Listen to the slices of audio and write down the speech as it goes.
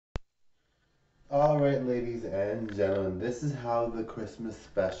Alright, ladies and gentlemen, this is how the Christmas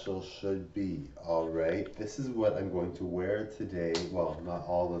special should be. Alright, this is what I'm going to wear today. Well, not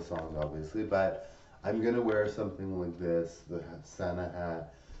all the songs, obviously, but I'm gonna wear something like this, the Santa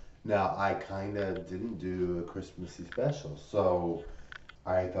hat. Now, I kinda didn't do a Christmassy special, so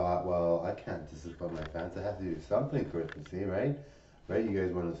I thought, well, I can't disappoint my fans. I have to do something Christmassy, right? Right? You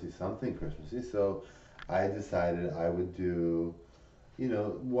guys want to see something Christmassy, so I decided I would do,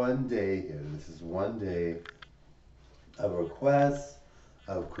 one day here. This is one day of requests,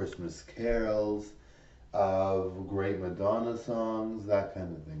 of Christmas carols, of great Madonna songs, that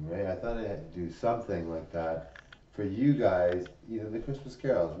kind of thing, right? I thought I'd do something like that for you guys, the Christmas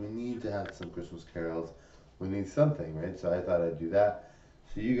carols. We need to have some Christmas carols. We need something, right? So I thought I'd do that.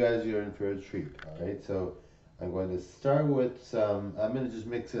 So you guys are in for a treat, all right? So I'm going to start with I'm going to just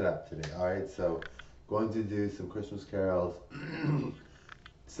mix it up today, all right? So going to do some Christmas carols.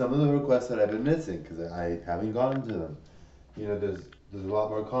 Some of the requests that I've been missing because I haven't gotten to them. There's a lot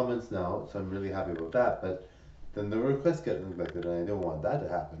more comments now, so I'm really happy about that. But then the requests get neglected, and I don't want that to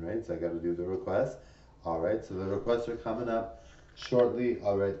happen, right? So I got to do the requests. All right, so the requests are coming up shortly.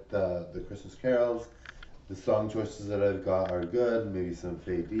 All right, the Christmas carols, the song choices that I've got are good. Maybe some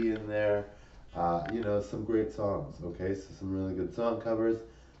Faye D in there. Some great songs. Okay, so some really good song covers,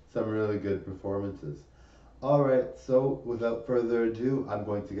 some really good performances. All right, so without further ado, I'm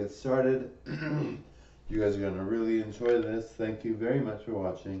going to get started. You guys are going to really enjoy this. Thank you very much for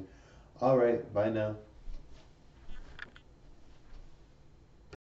watching. All right, bye now.